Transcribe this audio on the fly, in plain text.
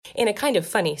in a kind of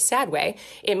funny, sad way.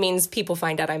 It means people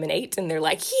find out I'm an 8 and they're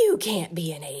like, you can't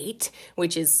be an 8,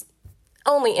 which is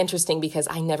only interesting because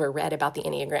I never read about the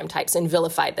Enneagram types and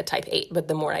vilified the type 8. But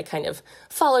the more I kind of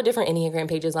follow different Enneagram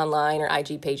pages online or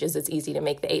IG pages, it's easy to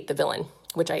make the 8 the villain,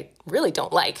 which I really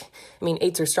don't like. I mean,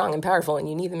 8s are strong and powerful and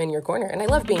you need them in your corner. And I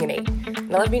love being an 8.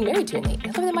 And I love being married to an 8. I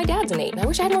love that my dad's an 8. And I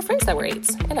wish I had more friends that were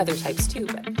 8s and other types too.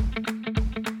 But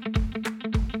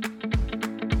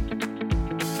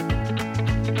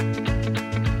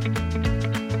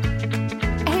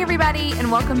Hey everybody,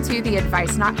 and welcome to the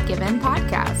Advice Not Given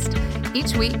podcast.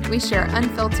 Each week, we share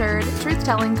unfiltered,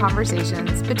 truth-telling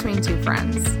conversations between two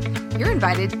friends. You're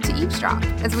invited to eavesdrop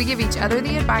as we give each other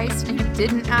the advice you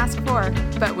didn't ask for,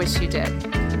 but wish you did.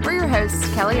 We're your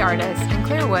hosts, Kelly Artis and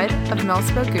Claire Wood of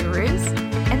Millspoke Gurus,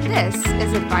 and this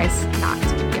is Advice Not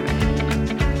Given.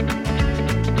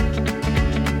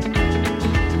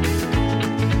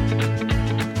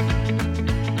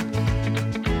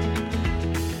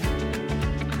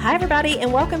 Hi, everybody,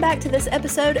 and welcome back to this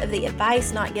episode of the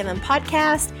Advice Not Given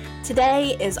podcast.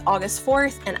 Today is August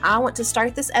 4th, and I want to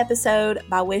start this episode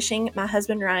by wishing my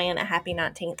husband Ryan a happy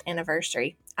 19th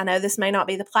anniversary. I know this may not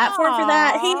be the platform for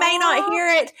that. He may not hear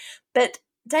it, but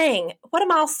dang, what a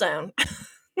milestone. Oh,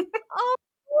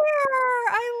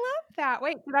 yeah, I love that.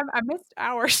 Wait, I missed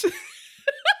ours.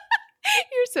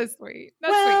 You're so sweet.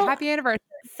 That's sweet. Happy anniversary.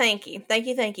 Thank you.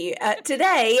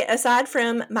 Today, aside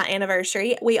from my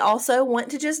anniversary, we also want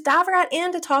to just dive right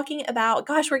into talking about,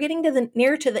 we're getting to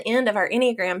near to the end of our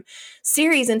Enneagram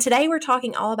series. And today we're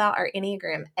talking all about our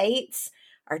Enneagram 8s,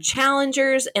 our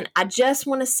challengers. And I just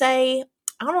want to say,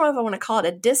 I don't know if I want to call it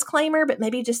a disclaimer, but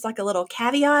maybe just like a little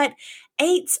caveat.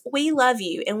 8s, we love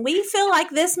you. And we feel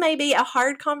like this may be a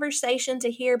hard conversation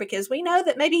to hear because we know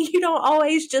that maybe you don't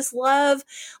always just love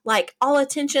like all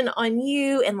attention on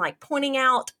you and like pointing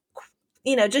out,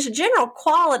 just general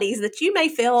qualities that you may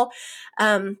feel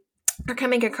are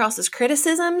coming across as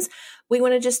criticisms. We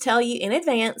want to just tell you in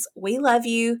advance, we love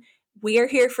you. We are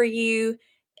here for you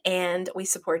and we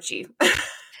support you.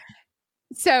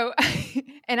 So,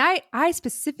 and I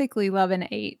specifically love an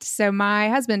 8. So my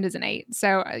husband is an 8.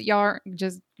 So y'all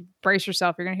just brace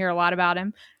yourself. You're going to hear a lot about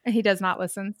him. He does not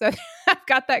listen. So I've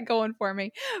got that going for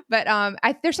me. But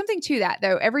there's something to that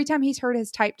though. Every time he's heard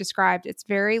his type described, it's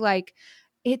very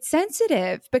it's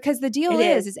sensitive because the deal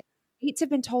is 8s have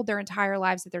been told their entire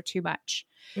lives that they're too much.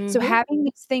 Mm-hmm. So having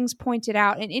these things pointed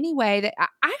out in any way that I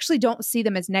actually don't see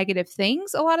them as negative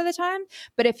things a lot of the time.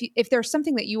 But if there's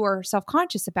something that you are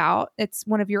self-conscious about, it's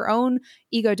one of your own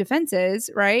ego defenses,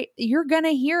 right? You're going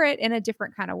to hear it in a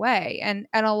different kind of way. And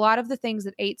a lot of the things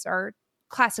that 8s are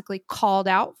classically called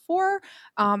out for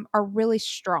are really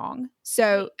strong.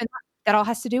 So, and that all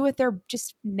has to do with their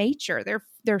just nature,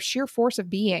 their sheer force of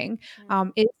being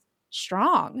is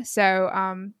strong.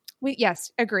 So,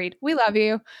 yes, agreed. We love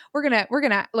you. We're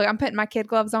gonna look. I'm putting my kid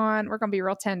gloves on. We're gonna be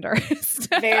real tender.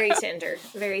 Very tender.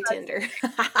 Very tender.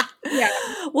 Yeah.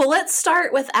 Well, let's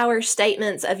start with our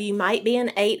statements of you might be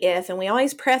an 8 if, and we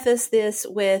always preface this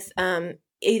with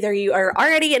either you are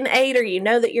already an 8 or you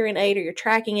know that you're an 8 or you're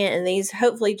tracking it, and these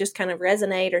hopefully just kind of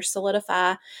resonate or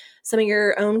solidify some of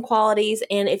your own qualities.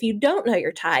 And if you don't know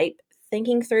your type,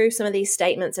 thinking through some of these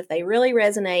statements, if they really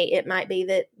resonate, it might be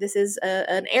that this is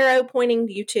an arrow pointing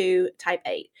you to type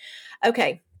 8.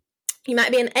 Okay. You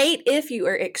might be an 8 if you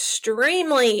are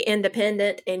extremely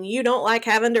independent and you don't like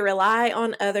having to rely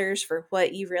on others for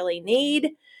what you really need.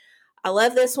 I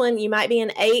love this one. You might be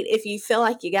an 8 if you feel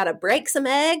like you got to break some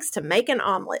eggs to make an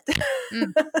omelet.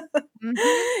 Mm-hmm.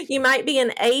 You might be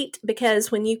an 8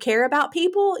 because when you care about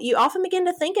people, you often begin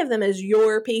to think of them as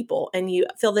your people and you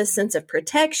feel this sense of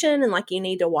protection and like you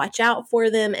need to watch out for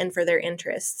them and for their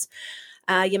interests.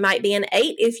 You might be an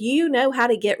 8 if you know how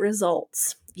to get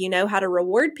results. You know how to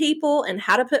reward people and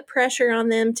how to put pressure on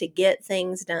them to get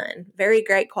things done. Very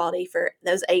great quality for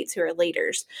those 8s who are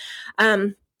leaders.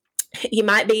 You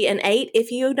might be an 8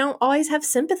 if you don't always have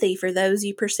sympathy for those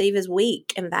you perceive as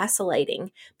weak and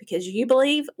vacillating because you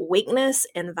believe weakness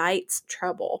invites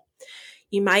trouble.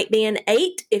 You might be an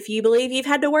 8 if you believe you've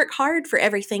had to work hard for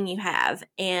everything you have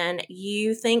and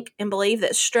you think and believe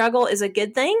that struggle is a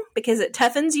good thing because it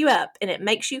toughens you up and it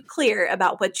makes you clear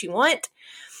about what you want.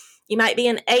 You might be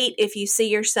an 8 if you see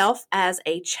yourself as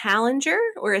a challenger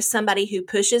or as somebody who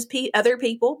pushes other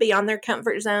people beyond their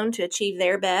comfort zone to achieve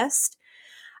their best.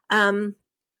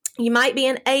 You might be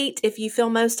an 8 if you feel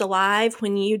most alive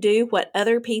when you do what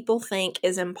other people think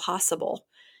is impossible.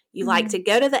 You like to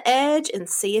go to the edge and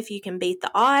see if you can beat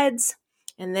the odds.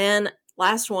 And then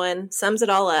last one sums it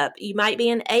all up. You might be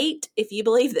an 8 if you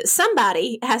believe that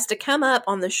somebody has to come up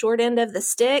on the short end of the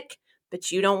stick, but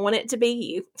you don't want it to be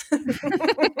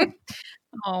you.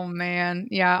 Oh man.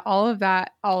 Yeah. All of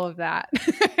that.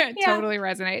 Totally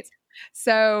resonates.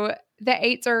 So the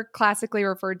eights are classically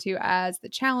referred to as the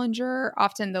challenger,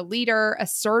 often the leader.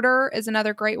 Asserter is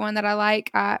another great one that I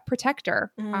like.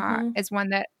 Protector is one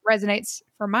that resonates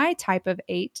for my type of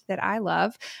eight that I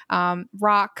love.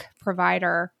 Rock,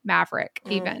 provider, maverick,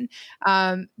 even.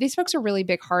 These folks are really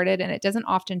big hearted, and it doesn't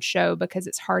often show because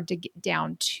it's hard to get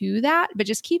down to that, but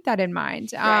just keep that in mind.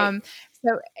 Right.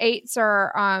 So eights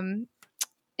are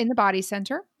in the body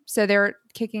center. So they're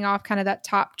kicking off kind of that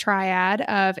top triad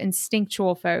of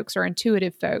instinctual folks or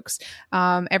intuitive folks.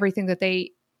 Everything that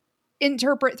they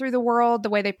interpret through the world, the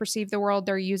way they perceive the world,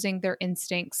 they're using their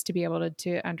instincts to be able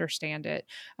to understand it.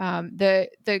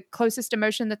 The closest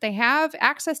emotion that they have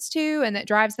access to and that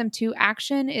drives them to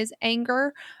action is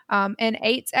anger. And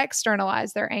eights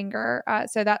externalize their anger.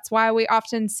 So that's why we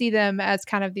often see them as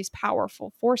kind of these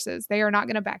powerful forces. They are not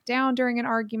going to back down during an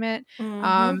argument.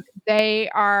 They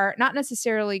are not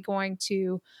necessarily going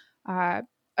to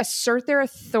assert their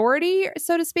authority,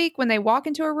 so to speak, when they walk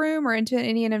into a room or into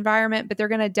any environment, but they're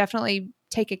going to definitely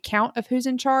take account of who's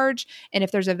in charge. And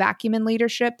if there's a vacuum in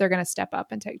leadership, they're going to step up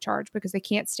and take charge because they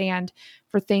can't stand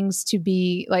for things to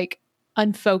be like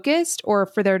unfocused or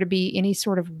for there to be any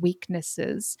sort of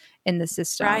weaknesses in the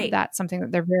system. Right. That's something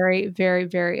that they're very, very,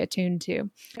 very attuned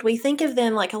to. We think of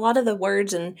them like a lot of the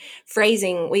words and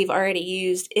phrasing we've already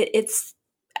used.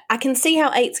 I can see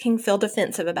how eights can feel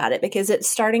defensive about it because it's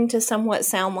starting to somewhat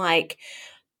sound like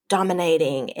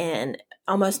dominating and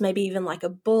almost maybe even like a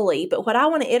bully. But what I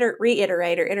want to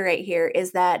iterate here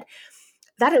is that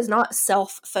is not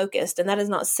self-focused and that is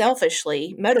not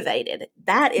selfishly motivated.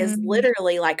 That is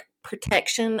literally like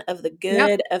protection of the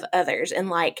good of others and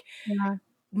like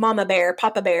mama bear,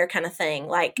 papa bear kind of thing,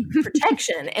 like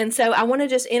protection. And so I want to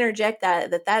just interject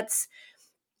that's,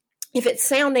 if it's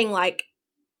sounding like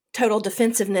total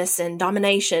defensiveness and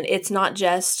domination, it's not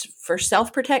just for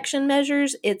self-protection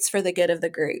measures, it's for the good of the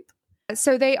group.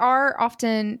 So they are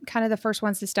often kind of the first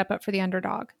ones to step up for the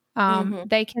underdog.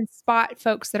 They can spot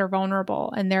folks that are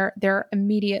vulnerable and their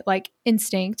immediate like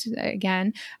instinct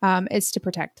again is to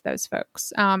protect those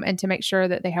folks and to make sure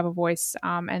that they have a voice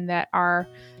and that are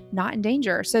not in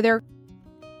danger. So they're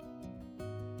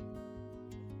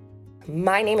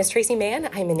My name is Tracy Mann.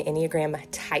 I'm an Enneagram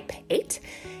Type 8,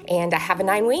 and I have a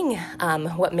 9 wing.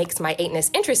 What makes my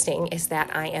 8ness interesting is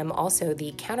that I am also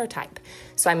the counter type.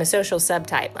 So I'm a social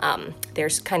subtype.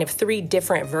 There's kind of 3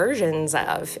 different versions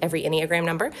of every Enneagram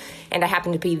number, and I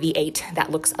happen to be the 8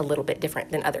 that looks a little bit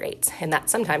different than other 8s, and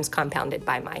that's sometimes compounded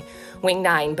by my wing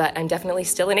 9, but I'm definitely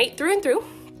still an 8 through and through.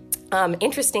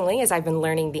 Interestingly, as I've been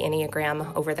learning the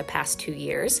Enneagram over the past 2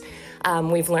 years,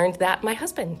 we've learned that my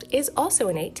husband is also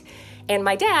an 8. And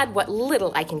my dad, what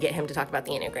little I can get him to talk about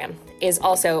the Enneagram, is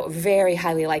also very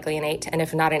highly likely an 8. And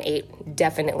if not an 8,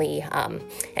 definitely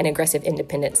an aggressive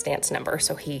independent stance number.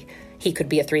 So he could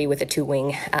be a 3 with a 2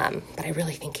 wing, but I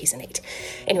really think he's an 8.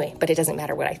 Anyway, but it doesn't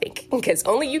matter what I think, because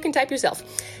only you can type yourself.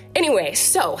 Anyway,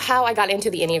 so how I got into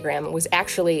the Enneagram was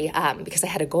actually because I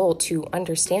had a goal to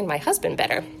understand my husband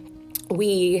better.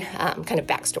 We, kind of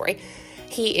backstory,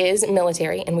 he is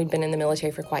military, and we'd been in the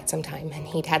military for quite some time, and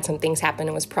he'd had some things happen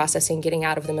and was processing getting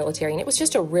out of the military, and it was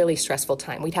just a really stressful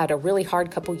time. We'd had a really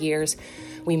hard couple years.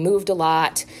 We moved a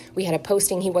lot. We had a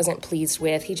posting he wasn't pleased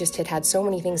with. He just had so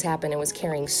many things happen and was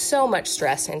carrying so much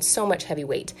stress and so much heavy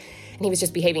weight, and he was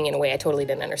just behaving in a way I totally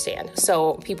didn't understand.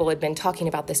 So people had been talking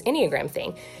about this Enneagram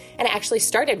thing, and I actually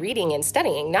started reading and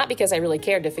studying, not because I really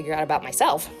cared to figure out about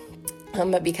myself,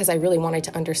 but because I really wanted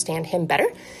to understand him better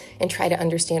and try to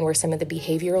understand where some of the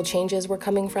behavioral changes were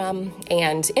coming from.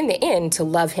 And in the end, to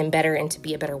love him better and to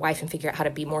be a better wife and figure out how to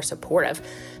be more supportive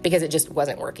because it just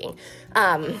wasn't working.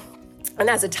 And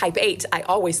as a type 8, I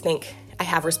always think I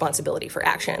have responsibility for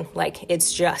action. Like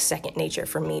it's just second nature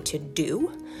for me to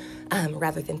do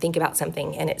rather than think about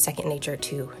something. And it's second nature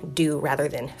to do rather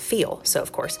than feel. So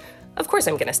of course,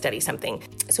 I'm going to study something.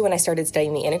 So when I started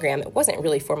studying the Enneagram, it wasn't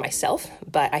really for myself,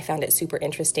 but I found it super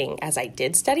interesting as I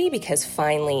did study because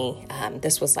finally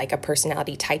this was like a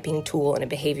personality typing tool and a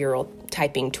behavioral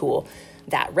typing tool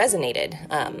that resonated.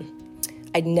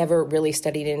 I'd never really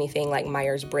studied anything like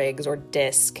Myers-Briggs or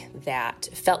DISC that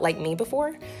felt like me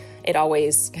before. It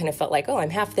always kind of felt like, oh,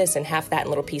 I'm half this and half that in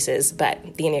little pieces, but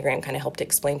the Enneagram kind of helped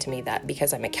explain to me that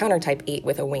because I'm a counter type 8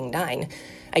 with a wing 9,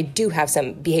 I do have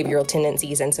some behavioral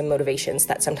tendencies and some motivations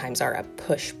that sometimes are a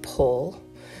push-pull,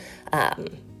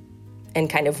 and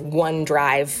kind of one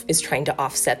drive is trying to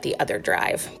offset the other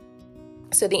drive.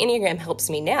 So the Enneagram helps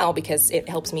me now because it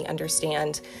helps me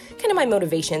understand kind of my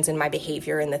motivations and my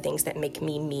behavior and the things that make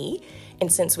me me.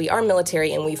 And since we are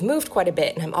military and we've moved quite a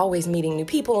bit, and I'm always meeting new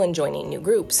people and joining new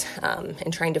groups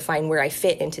and trying to find where I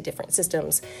fit into different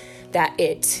systems, that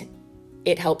it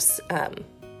helps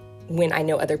when I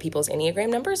know other people's Enneagram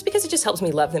numbers, because it just helps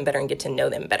me love them better and get to know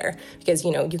them better. Because,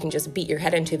 you can just beat your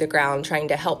head into the ground trying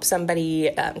to help somebody,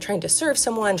 trying to serve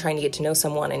someone, trying to get to know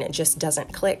someone, and it just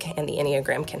doesn't click. And the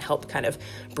Enneagram can help kind of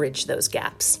bridge those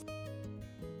gaps.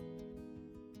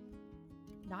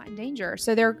 Not in danger.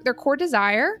 So their core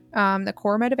desire, the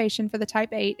core motivation for the type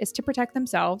 8 is to protect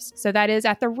themselves. So that is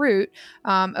at the root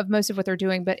of most of what they're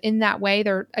doing. But in that way,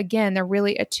 they're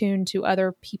really attuned to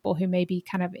other people who may be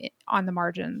kind of on the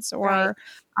margins or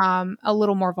a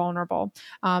little more vulnerable.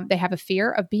 They have a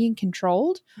fear of being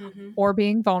controlled or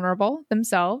being vulnerable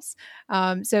themselves.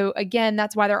 So again,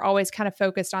 that's why they're always kind of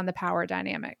focused on the power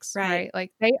dynamics, right?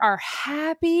 Like they are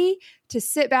happy to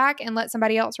sit back and let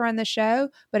somebody else run the show.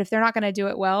 But if they're not going to do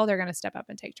it well, they're going to step up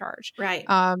and take charge. Right.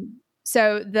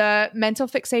 So the mental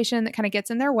fixation that kind of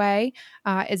gets in their way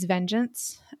is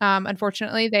vengeance.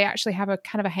 Unfortunately, they actually have a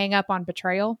kind of a hang up on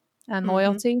betrayal and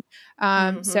loyalty.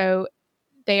 So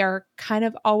they are kind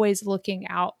of always looking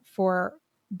out for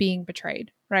being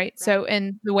betrayed, right? So,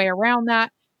 and the way around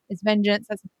that is vengeance.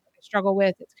 That's what they struggle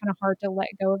with. It's kind of hard to let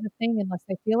go of the thing unless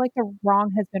they feel like the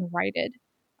wrong has been righted.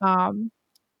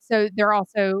 So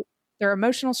their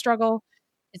emotional struggle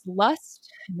is lust,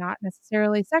 not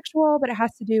necessarily sexual, but it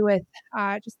has to do with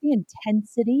just the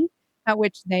intensity at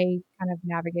which they kind of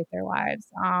navigate their lives.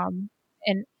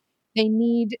 And they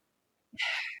need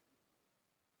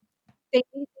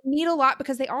a lot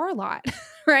because they are a lot,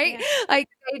 right? Yeah. Like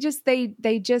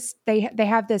they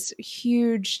have this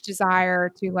huge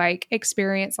desire to like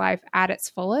experience life at its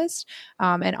fullest.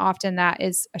 And often that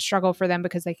is a struggle for them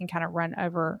because they can kind of run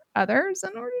over others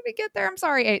in order to get there. I'm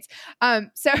sorry, 8s.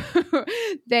 So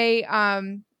they,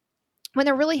 when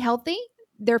they're really healthy,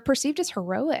 they're perceived as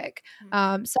heroic,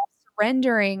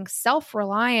 self-surrendering,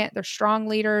 self-reliant. They're strong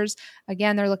leaders.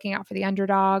 Again, they're looking out for the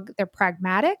underdog. They're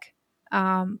pragmatic.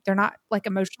 They're not like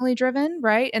emotionally driven,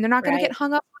 right? And they're not going to get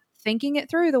hung up on thinking it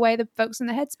through the way the folks in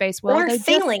the headspace will. Or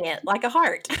feeling it like a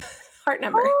heart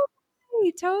number.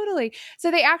 Totally. So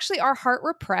they actually are heart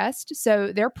repressed.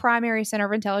 So their primary center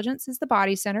of intelligence is the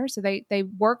body center. So they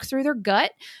work through their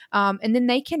gut, and then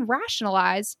they can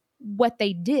rationalize what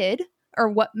they did or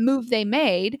what move they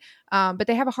made. But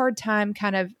they have a hard time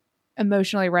kind of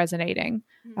emotionally resonating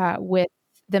with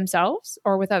themselves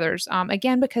or with others.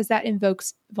 Again, because that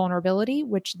invokes vulnerability,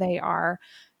 which they are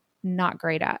not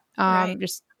great at.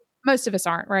 Just most of us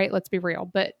aren't, right? Let's be real.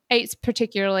 But 8s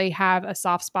particularly have a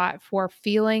soft spot for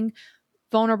feeling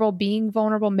vulnerable, being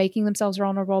vulnerable, making themselves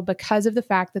vulnerable because of the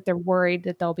fact that they're worried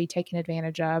that they'll be taken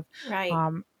advantage of,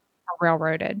 or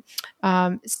railroaded.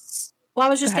 Well, I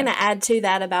was just going to add to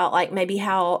that about like maybe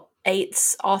how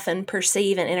 8s often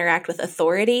perceive and interact with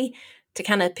authority. To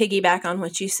kind of piggyback on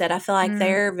what you said, I feel like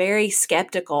they're very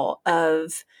skeptical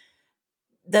of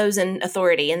those in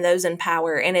authority and those in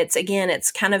power. And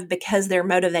it's kind of because they're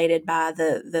motivated by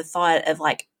the thought of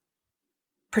like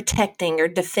protecting or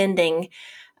defending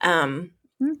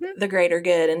the greater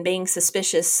good and being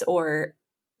suspicious or,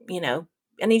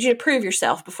 I need you to prove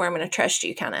yourself before I'm going to trust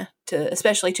you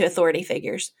especially to authority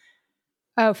figures.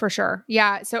 Oh, for sure.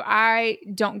 Yeah. So I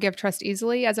don't give trust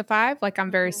easily as a 5. Like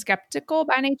I'm very skeptical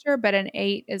by nature, but an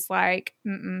 8 is like,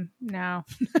 no,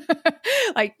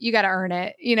 like you got to earn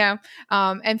it,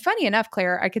 And funny enough,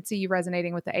 Claire, I could see you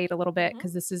resonating with the 8 a little bit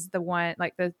because this is the one,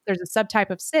 like there's a subtype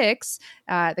of 6,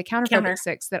 the counterphobic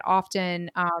 6 that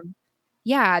often,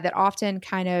 that often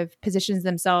kind of positions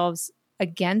themselves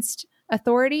against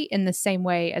authority in the same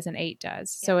way as an 8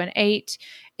 does. Yeah. So an 8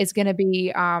 is going to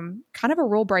be kind of a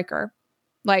rule breaker.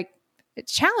 Like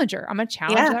challenger. I'm going to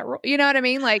challenge that rule. You know what I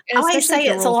mean? Like, I always say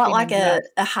it's a lot like a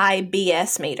high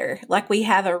BS meter. Like we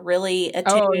have a really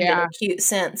attuned and acute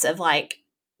sense of like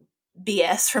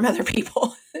BS from other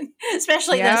people,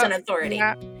 especially those in authority.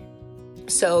 Yeah.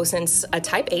 So since a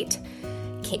type 8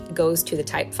 goes to the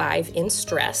type 5 in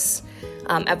stress,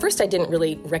 at first I didn't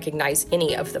really recognize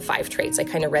any of the 5 traits. I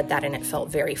kind of read that and it felt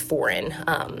very foreign.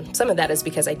 Some of that is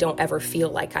because I don't ever feel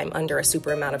like I'm under a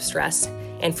super amount of stress.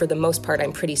 And for the most part,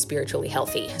 I'm pretty spiritually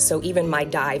healthy. So even my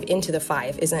dive into the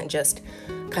 5 isn't just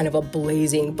kind of a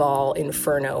blazing ball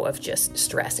inferno of just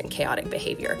stress and chaotic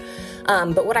behavior.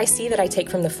 But what I see that I take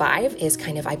from the 5 is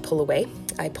kind of I pull away.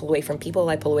 I pull away from people.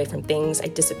 I pull away from things. I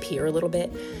disappear a little bit.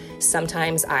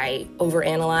 Sometimes I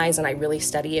overanalyze and I really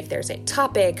study if there's a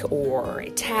topic or a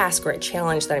task or a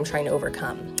challenge that I'm trying to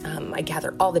overcome. I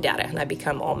gather all the data and I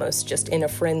become almost just in a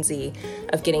frenzy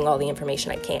of getting all the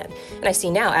information I can. And I see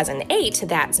now as an 8,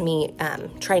 that's me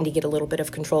trying to get a little bit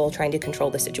of control, trying to control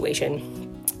the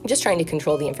situation, just trying to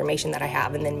control the information that I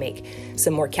have and then make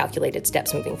some more calculated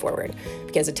steps moving forward.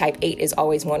 Because a type 8 is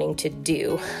always wanting to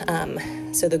do.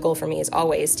 So the goal for me is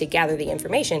always to gather the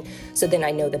information so then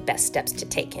I know the best steps to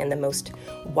take and the most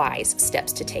wise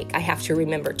steps to take. I have to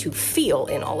remember to feel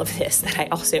in all of this, that I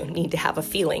also need to have a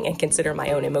feeling and consider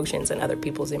my own emotions and other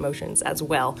people's emotions as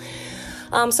well.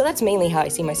 So that's mainly how I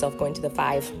see myself going to the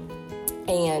 5.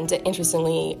 And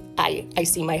interestingly, I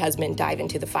see my husband dive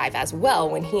into the 5 as well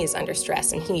when he is under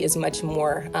stress, and he is much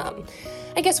more,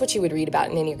 I guess what you would read about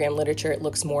in Enneagram literature, it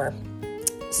looks more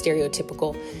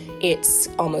stereotypical. It's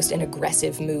almost an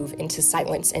aggressive move into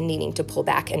silence and needing to pull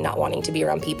back and not wanting to be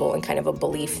around people, and kind of a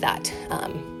belief that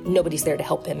nobody's there to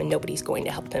help him and nobody's going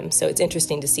to help him. So it's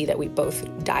interesting to see that we both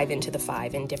dive into the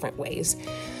 5 in different ways.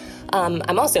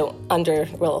 I'm also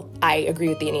I agree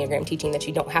with the Enneagram teaching that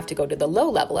you don't have to go to the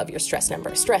low level of your stress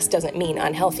number. Stress doesn't mean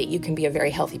unhealthy. You can be a very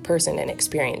healthy person and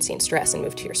experiencing stress and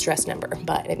move to your stress number,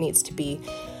 but it needs to be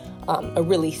a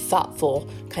really thoughtful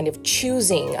kind of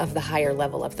choosing of the higher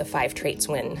level of the 5 traits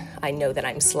when I know that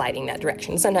I'm sliding that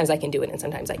direction. Sometimes I can do it and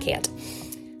sometimes I can't.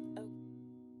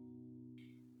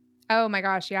 Oh my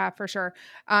gosh. Yeah, for sure.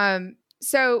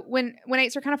 So when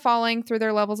 8s are kind of falling through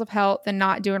their levels of health and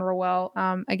not doing real well,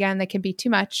 again, they can be too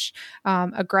much,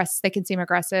 they can seem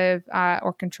aggressive,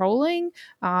 or controlling,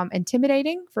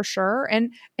 intimidating for sure.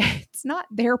 And it's not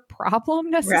their problem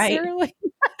necessarily. Right.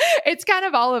 It's kind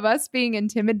of all of us being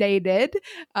intimidated,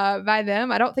 by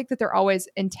them. I don't think that they're always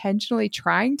intentionally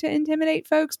trying to intimidate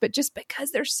folks, but just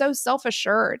because they're so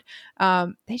self-assured,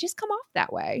 they just come off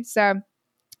that way. So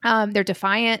they're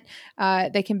defiant.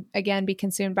 They can, again, be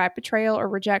consumed by betrayal or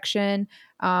rejection.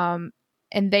 And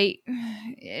they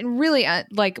really,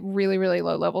 really, really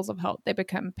low levels of health. They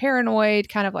become paranoid,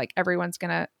 kind of like everyone's going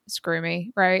to screw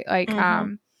me, right? Like,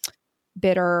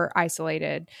 bitter,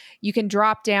 isolated. You can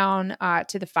drop down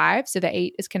to the 5. So the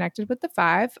 8 is connected with the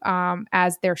 5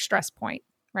 as their stress point,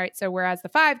 right? So whereas the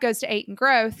 5 goes to 8 in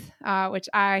growth, which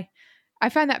I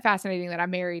find that fascinating that I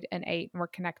married an 8 and we're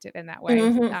connected in that way.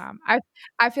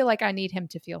 I feel like I need him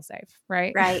to feel safe.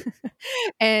 Right. Right.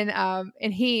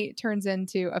 And he turns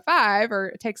into a 5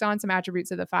 or takes on some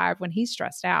attributes of the 5 when he's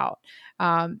stressed out.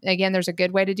 Again, there's a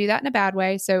good way to do that and a bad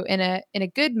way. So in a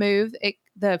good move,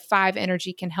 the 5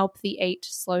 energy can help the 8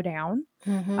 slow down,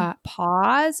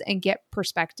 pause and get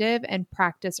perspective and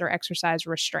practice or exercise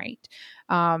restraint.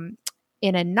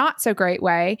 In a not so great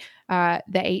way, the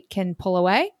 8 can pull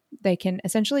away. They can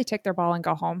essentially take their ball and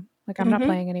go home. Like, I'm not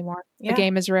playing anymore. Yeah. The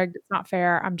game is rigged. It's not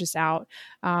fair. I'm just out.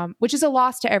 Which is a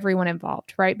loss to everyone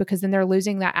involved, right? Because then they're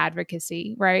losing that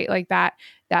advocacy, right? Like that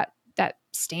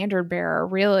standard bearer,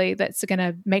 really, that's going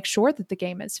to make sure that the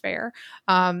game is fair.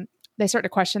 They start to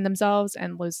question themselves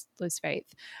and lose faith.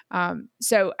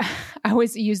 So I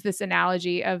always use this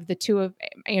analogy of the two of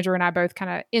Andrew and I both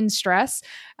kind of in stress.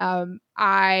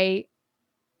 I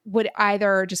would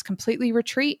either just completely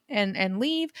retreat and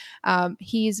leave.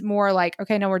 He's more like,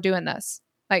 okay, no, we're doing this.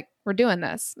 Like, we're doing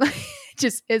this.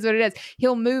 Just is what it is.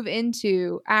 He'll move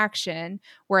into action,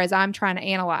 whereas I'm trying to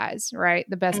analyze, right,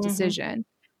 the best decision.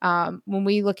 When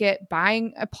we look at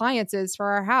buying appliances for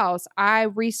our house, I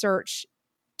research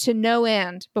to no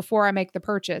end before I make the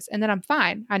purchase. And then I'm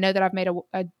fine. I know that I've made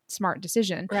a smart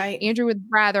decision. Right. Andrew would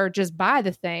rather just buy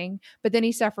the thing, but then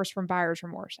he suffers from buyer's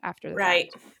remorse after the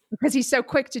fact. Because he's so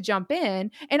quick to jump in.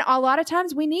 And a lot of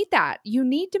times we need that. You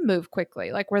need to move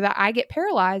quickly. Like where I get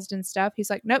paralyzed and stuff.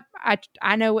 He's like, nope,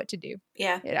 I know what to do.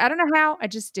 Yeah. I don't know how. I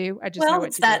just do. I just know what to do. Well,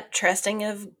 it's that trusting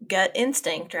of gut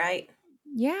instinct, right?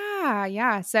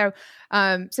 Yeah. So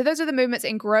those are the movements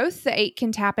in growth. The 8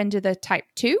 can tap into the type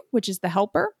 2, which is the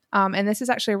helper. And this is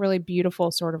actually a really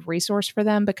beautiful sort of resource for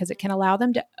them because it can allow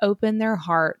them to open their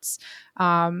hearts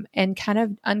and kind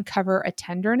of uncover a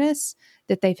tenderness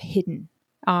that they've hidden,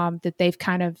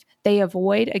 that they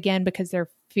avoid, again, because they're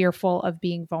fearful of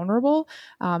being vulnerable.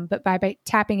 But by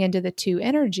tapping into the 2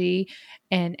 energy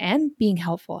and being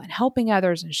helpful and helping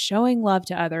others and showing love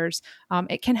to others,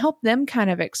 it can help them kind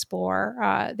of explore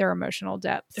their emotional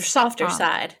depth. Their softer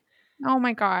side. Oh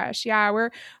my gosh. Yeah.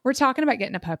 We're talking about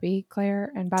getting a puppy,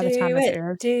 Claire. And by the time this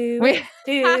airs, do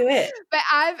it. But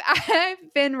I've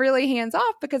been really hands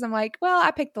off because I'm like, well, I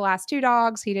picked the last 2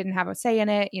 dogs. He didn't have a say in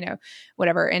it,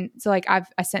 whatever. And so like,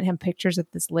 I sent him pictures of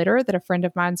this litter that a friend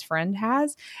of mine's friend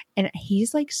has. And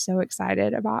he's like so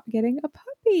excited about getting a puppy.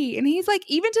 baby. And he's like,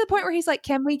 even to the point where he's like,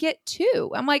 can we get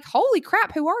 2? I'm like, holy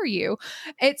crap, who are you?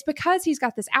 It's because he's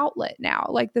got this outlet now,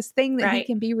 like this thing that he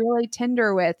can be really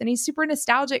tender with. And he's super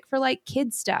nostalgic for like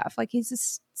kid stuff. Like he's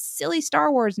this silly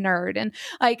Star Wars nerd. And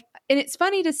it's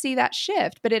funny to see that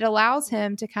shift, but it allows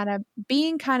him to kind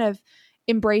of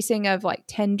embracing of like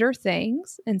tender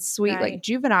things and sweet, like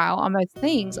juvenile almost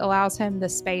things, allows him the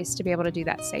space to be able to do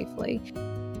that safely.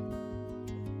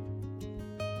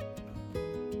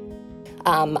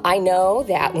 I know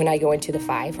that when I go into the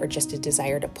 5 or just a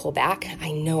desire to pull back,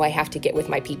 I know I have to get with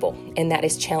my people. And that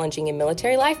is challenging in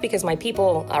military life because my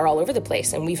people are all over the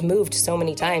place. And we've moved so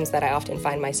many times that I often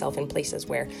find myself in places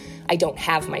where I don't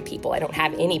have my people. I don't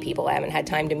have any people. I haven't had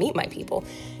time to meet my people.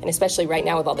 And especially right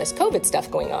now with all this COVID stuff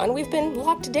going on, we've been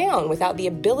locked down without the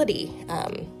ability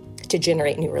to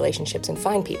generate new relationships and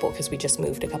find people because we just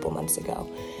moved a couple months ago.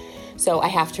 So I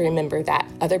have to remember that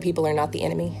other people are not the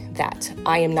enemy, that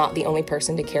I am not the only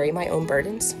person to carry my own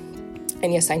burdens.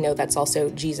 And yes, I know that's also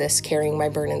Jesus carrying my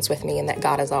burdens with me and that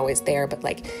God is always there, but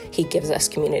like he gives us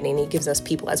community and he gives us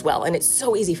people as well. And it's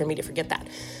so easy for me to forget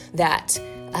that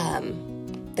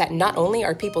not only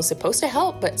are people supposed to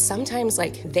help, but sometimes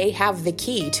like they have the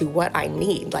key to what I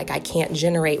need. Like I can't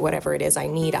generate whatever it is I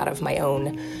need out of my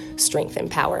own strength and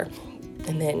power.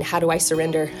 And then how do I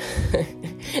surrender?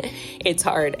 It's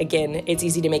hard. Again, it's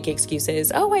easy to make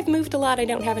excuses. Oh, I've moved a lot. I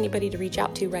don't have anybody to reach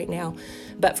out to right now.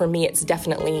 But for me, it's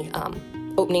definitely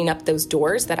opening up those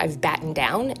doors that I've battened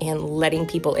down and letting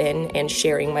people in and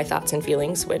sharing my thoughts and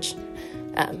feelings, which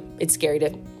it's scary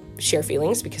to share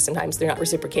feelings because sometimes they're not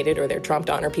reciprocated or they're trumped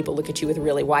on or people look at you with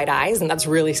really wide eyes. And that's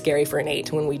really scary for an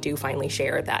 8 when we do finally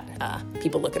share that.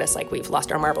 People look at us like we've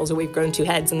lost our marbles or we've grown 2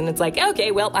 heads. And then it's like, okay,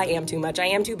 well, I am too much. I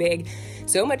am too big.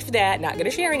 So much for that. Not going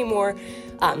to share anymore.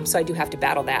 So I do have to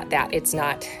battle that it's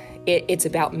not, it's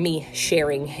about me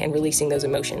sharing and releasing those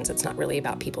emotions. It's not really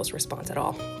about people's response at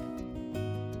all.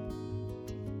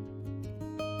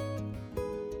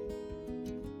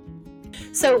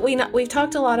 So we've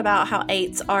talked a lot about how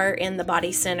 8s are in the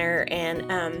body center,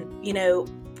 and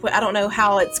I don't know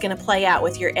how it's going to play out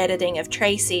with your editing of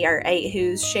Tracy, our 8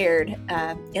 who's shared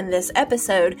in this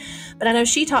episode, but I know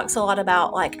she talks a lot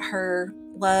about like her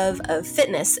love of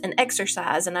fitness and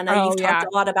exercise, and I know you've talked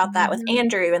a lot about that with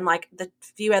Andrew and like the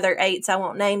few other 8s I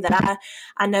won't name that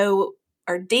I know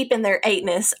are deep in their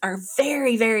 8ness, are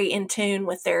very, very in tune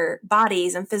with their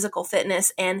bodies and physical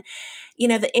fitness. And,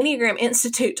 the Enneagram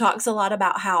Institute talks a lot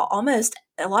about how almost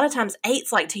a lot of times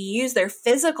 8s like to use their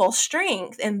physical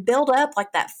strength and build up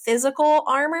like that physical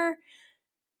armor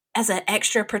as an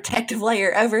extra protective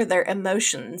layer over their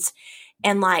emotions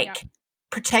and like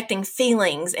protecting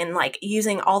feelings and like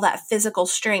using all that physical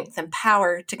strength and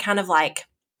power to kind of like,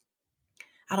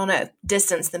 I don't know,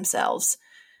 distance themselves.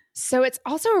 So it's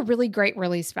also a really great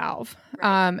release valve.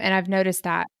 And I've noticed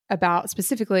that about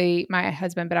specifically my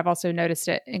husband, but I've also noticed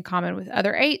it in common with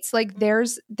other 8s. Like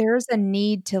there's a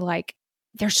need to like,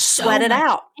 there's so sweat it much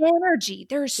out energy.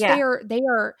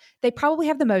 They probably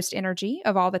have the most energy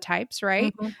of all the types,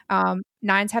 right? Mm-hmm.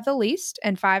 9s have the least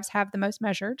and 5s have the most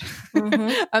measured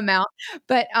amount,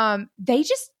 but they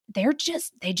just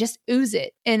ooze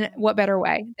it. In what better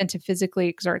way than to physically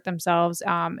exert themselves?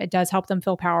 It does help them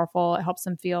feel powerful. It helps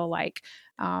them feel like,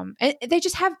 it's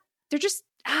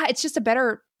just a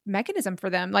better mechanism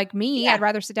for them. Like me, I'd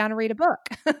rather sit down and read a book.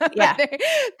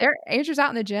 Andrew's out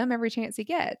in the gym every chance he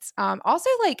gets. Also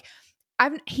like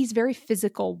he's very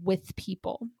physical with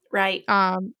people. Right.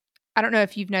 I don't know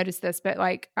if you've noticed this, but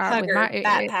like, Hugger,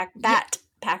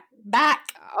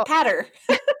 patter.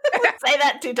 Say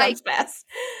that 2 times fast.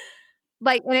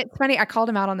 Like, and it's funny, I called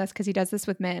him out on this because he does this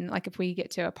with men. Like if we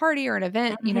get to a party or an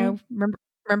event,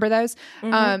 remember those?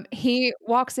 Mm-hmm. He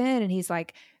walks in and he's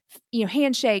like,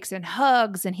 handshakes and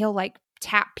hugs, and he'll like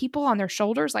tap people on their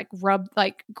shoulders, like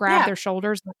grab their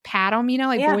shoulders, like pat them,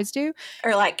 like boys do.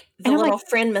 Or like the little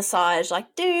friend massage,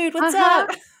 like, dude, what's up?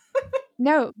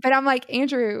 No, but I'm like,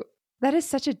 Andrew, that is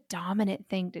such a dominant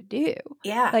thing to do.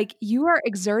 Yeah. Like you are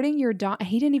exerting your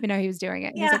he didn't even know he was doing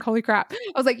it. Yeah. He's like, holy crap.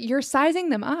 I was like, you're sizing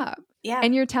them up. Yeah.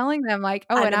 And you're telling them like,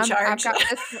 oh, I've got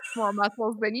this more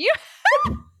muscles than you.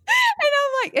 And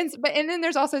I'm like, and then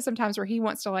there's also some times where he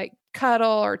wants to like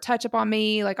cuddle or touch up on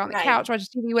me, like on the couch, watch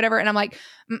TV, whatever. And I'm like,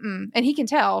 and he can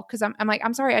tell because I'm like,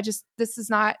 I'm sorry, this is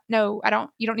not, no,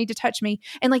 you don't need to touch me.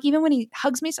 And like, even when he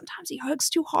hugs me, sometimes he hugs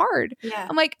too hard. Yeah.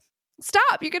 I'm like,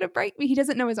 stop, you're going to break me. He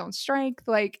doesn't know his own strength.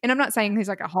 Like, and I'm not saying he's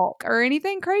like a Hulk or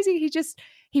anything crazy.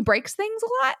 He breaks things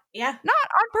a lot. Yeah. Not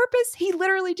on purpose. He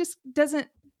literally just doesn't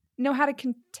know how to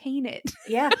contain it.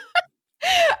 Yeah.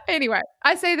 Anyway,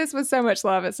 I say this with so much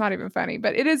love. It's not even funny,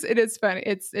 but it is funny.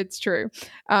 It's true.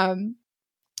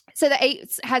 So the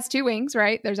 8 has 2 wings,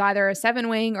 right? There's either a 7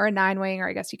 wing or a 9 wing, or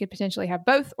I guess you could potentially have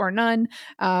both or none.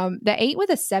 The 8 with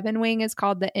a 7 wing is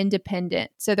called the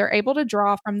independent. So they're able to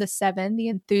draw from the 7, the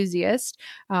enthusiast.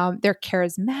 They're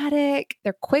charismatic.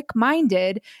 They're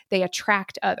quick-minded. They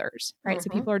attract others, right? So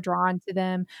people are drawn to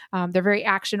them. They're very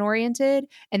action-oriented,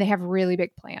 and they have really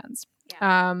big plans.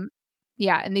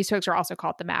 Yeah, and these folks are also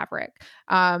called the Maverick.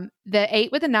 The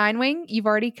 8 with a 9 wing, you've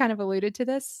already kind of alluded to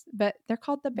this, but they're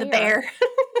called the Bear. The bear.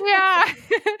 Yeah.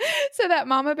 So that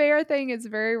mama bear thing is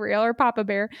very real, or papa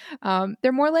bear.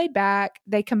 They're more laid back.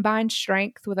 They combine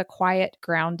strength with a quiet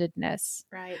groundedness.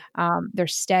 Right. They're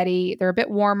steady. They're a bit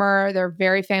warmer. They're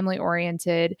very family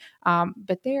oriented,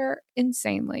 but they're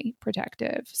insanely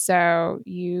protective. So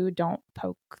you don't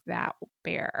poke that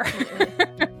bear.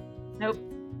 Nope.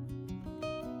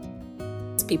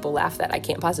 People laugh that I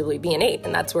can't possibly be an 8,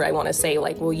 and that's where I want to say,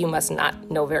 like, well, you must not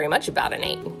know very much about an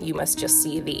 8. You must just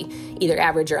see the either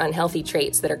average or unhealthy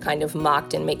traits that are kind of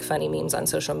mocked and make funny memes on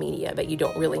social media, but you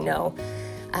don't really know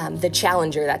the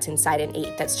challenger that's inside an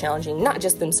 8 that's challenging not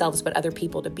just themselves but other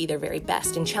people to be their very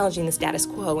best, and challenging the status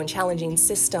quo, and challenging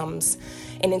systems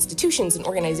and institutions and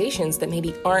organizations that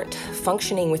maybe aren't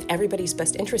functioning with everybody's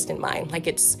best interest in mind.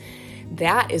 Like,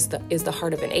 that is the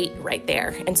heart of an 8 right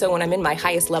there. And so when I'm in my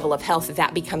highest level of health,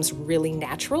 that becomes really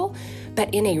natural,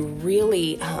 but in a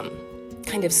really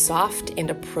kind of soft and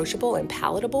approachable and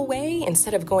palatable way,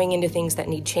 instead of going into things that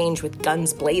need change with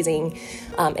guns blazing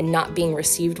and not being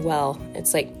received well.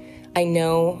 It's like, I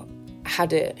know how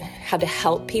to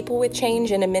help people with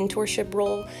change in a mentorship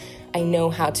role. I know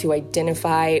how to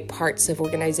identify parts of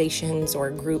organizations or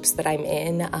groups that I'm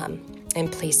in, and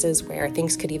places where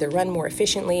things could either run more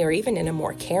efficiently or even in a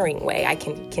more caring way. I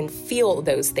can feel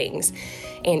those things.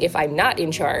 And if I'm not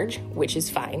in charge, which is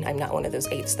fine, I'm not one of those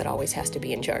 8s that always has to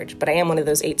be in charge, but I am one of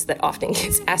those 8s that often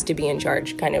gets asked to be in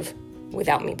charge kind of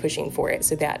without me pushing for it.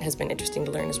 So that has been interesting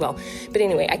to learn as well. But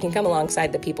anyway, I can come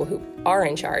alongside the people who are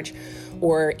in charge,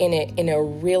 or in a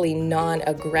really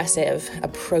non-aggressive,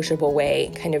 approachable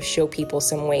way, kind of show people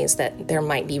some ways that there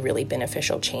might be really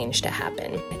beneficial change to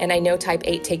happen. And I know type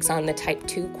 8 takes on the type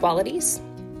 2 qualities.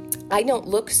 I don't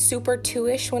look super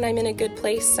 2-ish when I'm in a good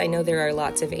place. I know there are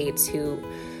lots of 8s who,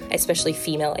 especially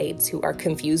female 8s, who are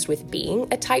confused with being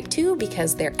a type 2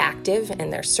 because they're active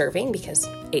and they're serving, because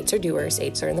 8s are doers,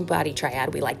 8s are in the body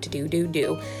triad. We like to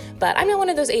do. But I'm not one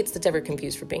of those 8s that's ever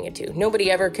confused for being a 2. Nobody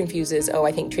ever confuses, oh,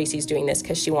 I think Tracy's doing this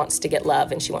because she wants to get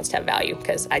love and she wants to have value,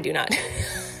 because I do not.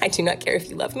 I do not care if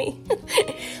you love me.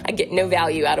 I get no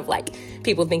value out of like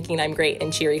people thinking I'm great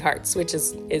and cheery hearts, which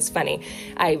is funny.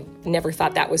 I never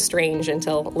thought that was strange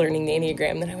until learning the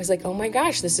Enneagram. Then I was like, oh my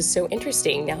gosh, this is so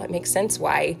interesting. Now it makes sense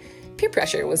why peer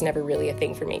pressure was never really a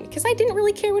thing for me, because I didn't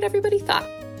really care what everybody thought.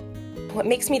 What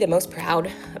makes me the most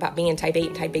proud about being type 8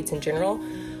 and type 8s in general,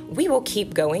 we will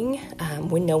keep going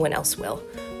when no one else will.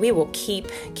 We will keep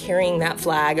carrying that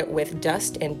flag with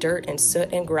dust and dirt and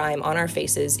soot and grime on our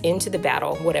faces into the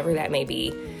battle, whatever that may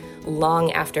be,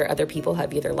 long after other people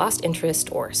have either lost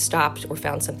interest or stopped or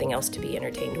found something else to be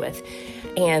entertained with.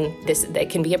 And that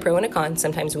can be a pro and a con.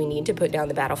 Sometimes we need to put down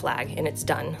the battle flag and it's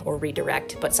done, or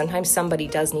redirect, but sometimes somebody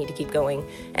does need to keep going.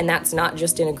 And that's not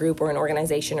just in a group or an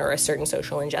organization or a certain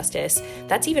social injustice.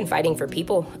 That's even fighting for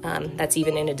people. That's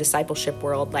even in a discipleship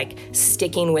world, like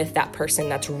sticking with that person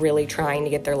that's really trying to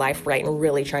get their life right and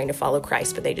really trying to follow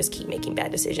Christ, but they just keep making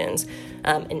bad decisions.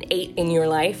 An 8 in your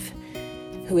life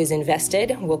who is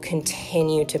invested will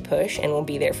continue to push and will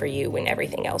be there for you when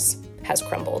everything else has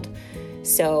crumbled.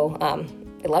 So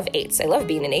I love 8s. I love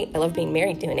being an 8. I love being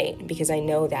married to an 8, because I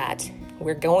know that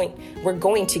we're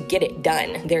going to get it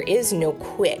done. There is no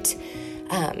quit.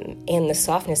 And the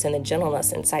softness and the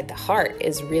gentleness inside the heart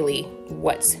is really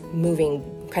what's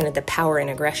moving kind of the power and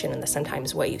aggression and the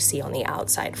sometimes what you see on the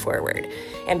outside forward.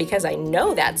 And because I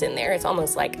know that's in there, it's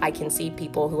almost like I can see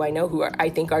people who I know who I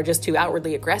think are just too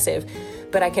outwardly aggressive,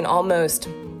 but I can almost,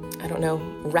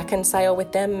 reconcile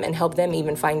with them and help them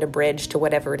even find a bridge to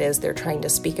whatever it is they're trying to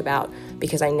speak about,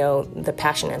 because I know the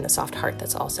passion and the soft heart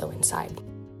that's also inside.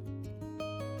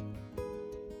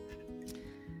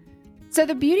 So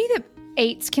the beauty that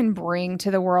 8s can bring to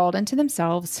the world and to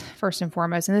themselves, first and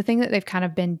foremost, and the thing that they've kind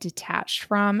of been detached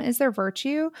from, is their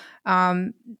virtue.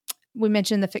 We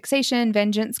mentioned the fixation.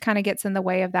 Vengeance kind of gets in the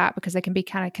way of that, because they can be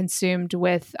kind of consumed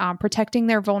with protecting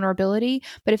their vulnerability.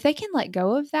 But if they can let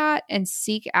go of that and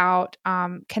seek out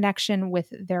connection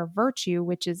with their virtue,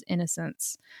 which is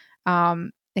innocence,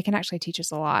 they can actually teach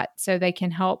us a lot. So it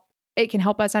can help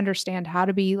us understand how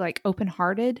to be like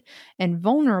open-hearted and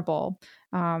vulnerable.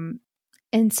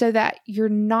 And so that you're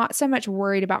not so much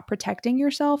worried about protecting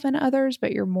yourself and others,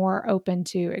 but you're more open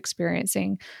to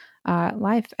experiencing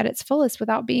life at its fullest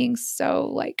without being so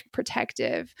like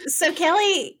protective. So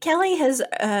Kelly has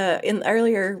in the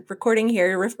earlier recording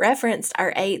here referenced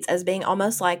our 8s as being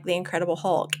almost like the Incredible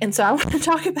Hulk. And so I want to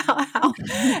talk about how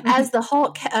as the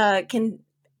Hulk can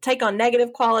take on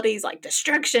negative qualities like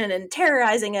destruction and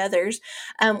terrorizing others,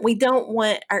 we don't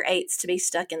want our 8s to be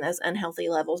stuck in those unhealthy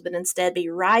levels, but instead be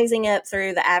rising up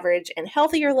through the average and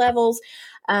healthier levels.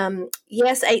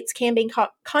 Yes, 8s can be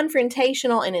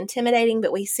confrontational and intimidating,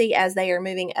 but we see as they are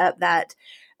moving up that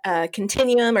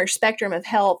continuum or spectrum of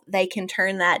health, they can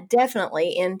turn that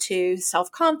definitely into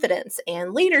self-confidence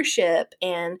and leadership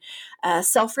and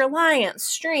self-reliance,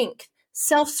 strength,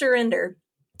 self-surrender.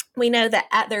 We know that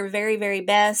at their very, very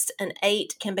best, an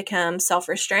 8 can become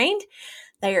self-restrained.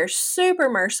 They are super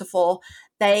merciful.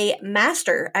 They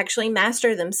actually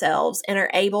master themselves and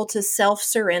are able to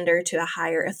self-surrender to a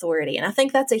higher authority. And I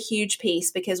think that's a huge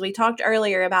piece because we talked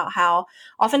earlier about how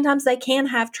oftentimes they can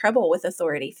have trouble with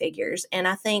authority figures. And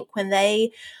I think when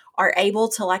they are able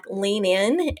to like lean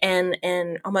in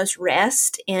and almost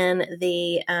rest in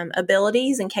the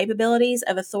abilities and capabilities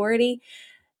of authority,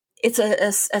 it's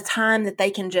a time that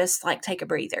they can just like take a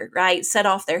breather, right? Set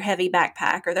off their heavy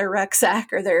backpack or their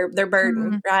rucksack or their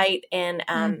burden, right? And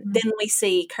then we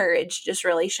see courage just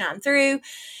really shine through.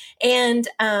 And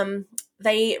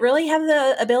they really have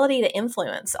the ability to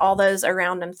influence all those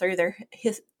around them through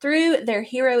their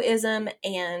heroism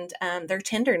and their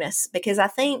tenderness. Because I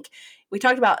think we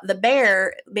talked about the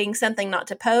bear being something not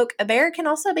to poke. A bear can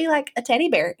also be like a teddy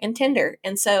bear and tender.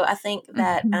 And so I think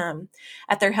that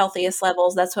at their healthiest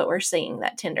levels, that's what we're seeing,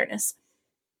 that tenderness.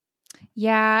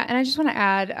 Yeah. And I just want to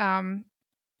add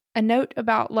a note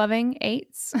about loving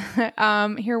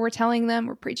 8s. Here we're telling them,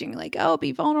 we're preaching like, oh,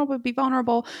 be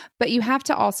vulnerable. But you have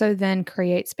to also then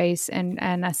create space and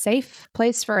a safe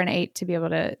place for an 8 to be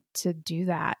able to do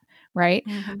that. Right.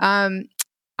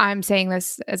 I'm saying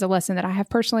this as a lesson that I have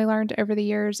personally learned over the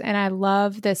years. And I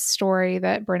love this story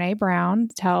that Brené Brown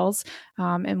tells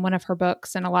in one of her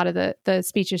books and a lot of the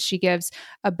speeches she gives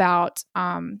about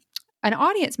an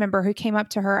audience member who came up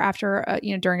to her after,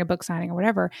 during a book signing or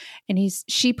whatever. And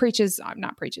she teaches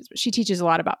a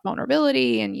lot about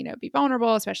vulnerability and, be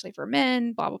vulnerable, especially for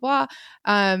men, blah, blah, blah.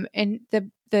 And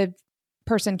the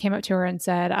person came up to her and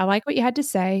said, I like what you had to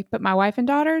say, but my wife and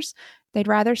daughters, they'd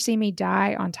rather see me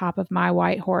die on top of my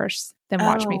white horse than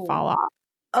watch me fall off.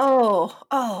 Oh,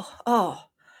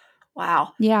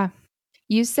 wow. Yeah.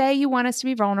 You say you want us to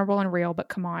be vulnerable and real, but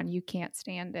come on, you can't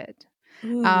stand it.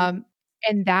 And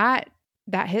that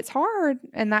hits hard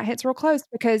and that hits real close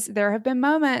because there have been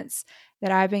moments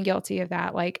that I've been guilty of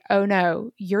that. Like, oh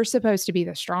no, you're supposed to be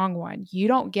the strong one. You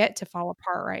don't get to fall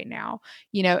apart right now,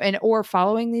 or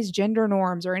following these gender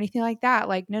norms or anything like that.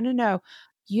 Like, no.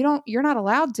 You're not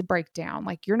allowed to break down.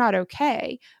 Like, you're not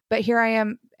okay. But here I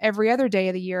am every other day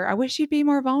of the year. I wish you'd be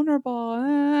more vulnerable.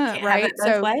 Right.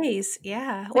 Both ways.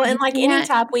 Yeah. Well, and like any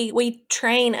type, we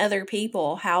train other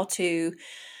people how to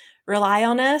rely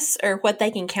on us or what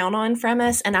they can count on from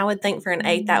us. And I would think for an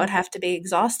 8, that would have to be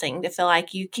exhausting to feel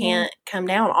like you can't come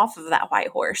down off of that white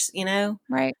horse,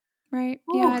 Right. Right.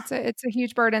 Ooh. Yeah, it's a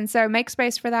huge burden. So make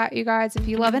space for that, you guys. If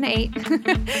you love an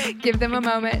 8, give them a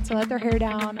moment to let their hair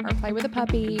down or play with a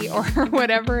puppy or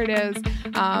whatever it is.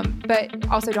 But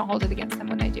also don't hold it against them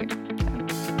when they do.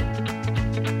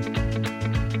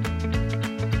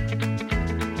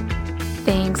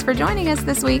 Thanks for joining us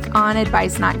this week on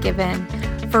Advice Not Given.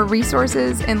 For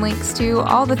resources and links to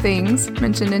all the things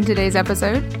mentioned in today's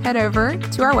episode, head over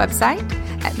to our website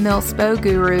at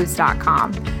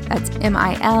milspogurus.com. That's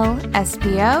MILSPOGURUS.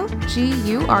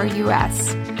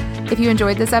 If you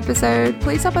enjoyed this episode,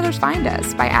 please help others find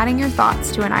us by adding your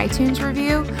thoughts to an iTunes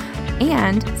review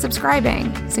and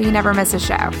subscribing so you never miss a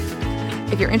show.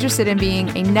 If you're interested in being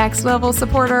a next level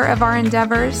supporter of our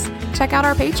endeavors, check out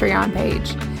our Patreon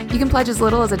page. You can pledge as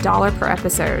little as $1 per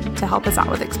episode to help us out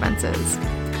with expenses.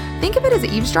 Think of it as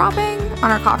eavesdropping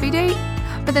on our coffee date,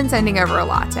 but then sending over a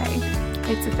latte.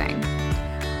 It's a thing.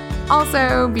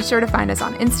 Also, be sure to find us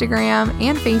on Instagram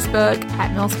and Facebook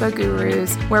at Milspo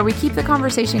Gurus, where we keep the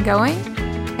conversation going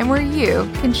and where you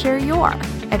can share your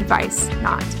advice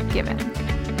not given.